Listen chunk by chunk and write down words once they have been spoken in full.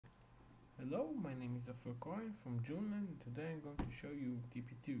Hello, my name is Coin from Joomla and today I'm going to show you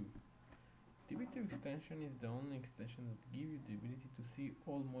TP2. TP2 extension is the only extension that gives you the ability to see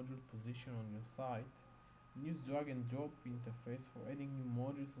all module position on your site and use drag and drop interface for adding new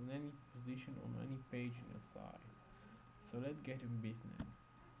modules on any position on any page in your site. So let's get in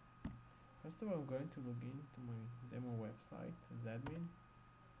business. First of all, I'm going to log in to my demo website as admin.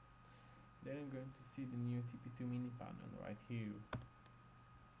 Then I'm going to see the new TP2 mini panel right here.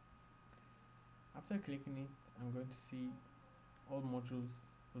 After clicking it, I'm going to see all modules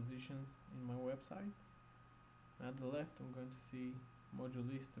positions in my website. At the left, I'm going to see module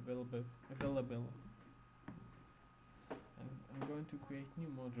list available, and I'm going to create new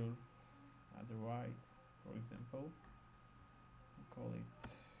module at the right. For example, I call it,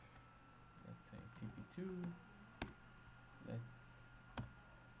 let's say TP2. Let's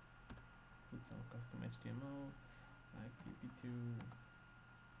put some custom HTML like TP2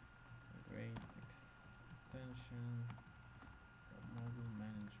 great extension for module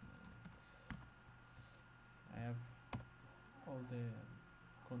management. I have all the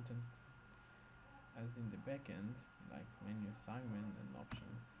content as in the backend, like menu assignment and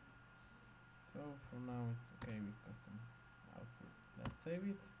options. So for now it's okay with custom output. Let's save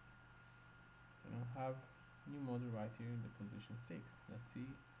it, and I'll have new module right here in the position 6. Let's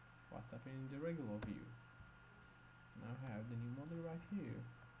see what's happening in the regular view. Now I have the new module right here.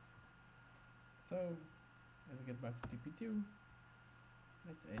 So let's get back to TP2.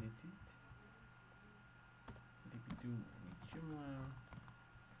 Let's edit it. TP2 with Joomla.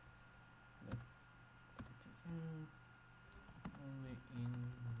 Let's put it only in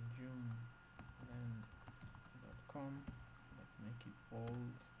joomla.com. Let's make it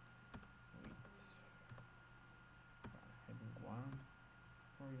bold with heading 1,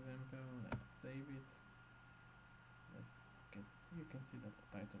 for example. Let's save it. You can see that the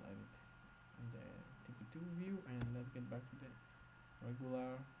title edit in the TP2 view, and let's get back to the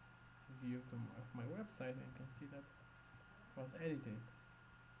regular view of my website, and you can see that it was edited.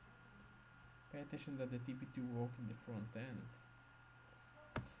 Pay attention that the TP2 work in the front end.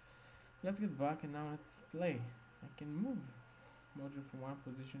 Let's get back, and now let's play. I can move module from one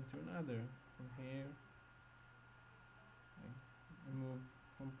position to another. From here, I move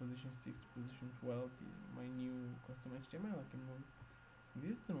from position 6 to position 12. My new custom HTML, I can move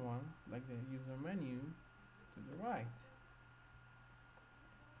existing one, like the user menu, to the right.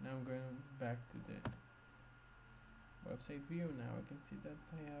 Now I'm going back to the website view. Now I can see that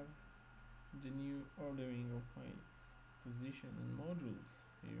I have the new ordering of my position and modules.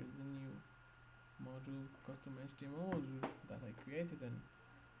 Here is the new module, custom HTML module that I created, and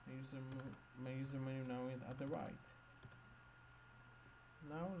my user menu now is at the right.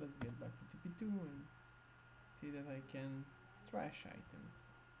 Now let's get back to TP2 and see that I can trash items.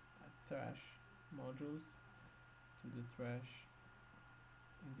 Trash modules to the trash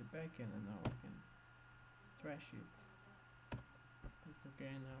in the backend, and now I can trash it. It's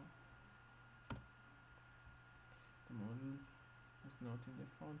okay now. The module is not in the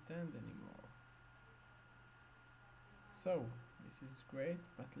front end anymore. So this is great,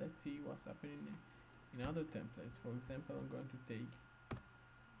 but let's see what's happening in other templates. For example, I'm going to take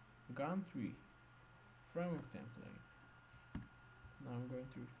Gantry framework template. Now I'm going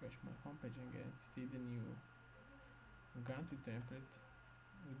to refresh my homepage again to see the new Gantry template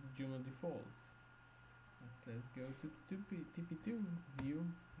with Joomla defaults. Let's go to TP2 view,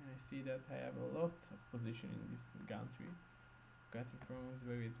 and I see that I have a lot of position in this Gantry. Gantry framework is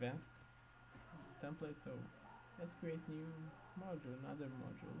very advanced template, so let's create new module, another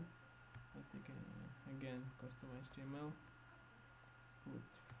module. I think again custom HTML. Put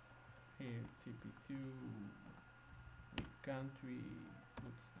here TP2 with Gantry.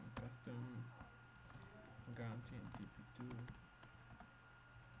 Put some custom Gantry and TP2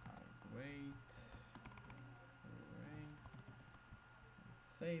 are great.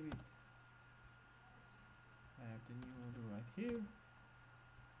 Save it. I have the new module right here.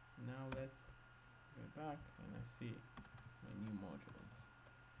 Now let's go back, and I see my new modules.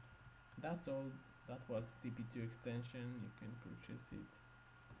 That's all. That was TP2 extension. You can purchase it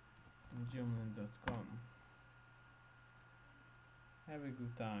in joomla.com. Have a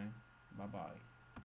good time. Bye bye.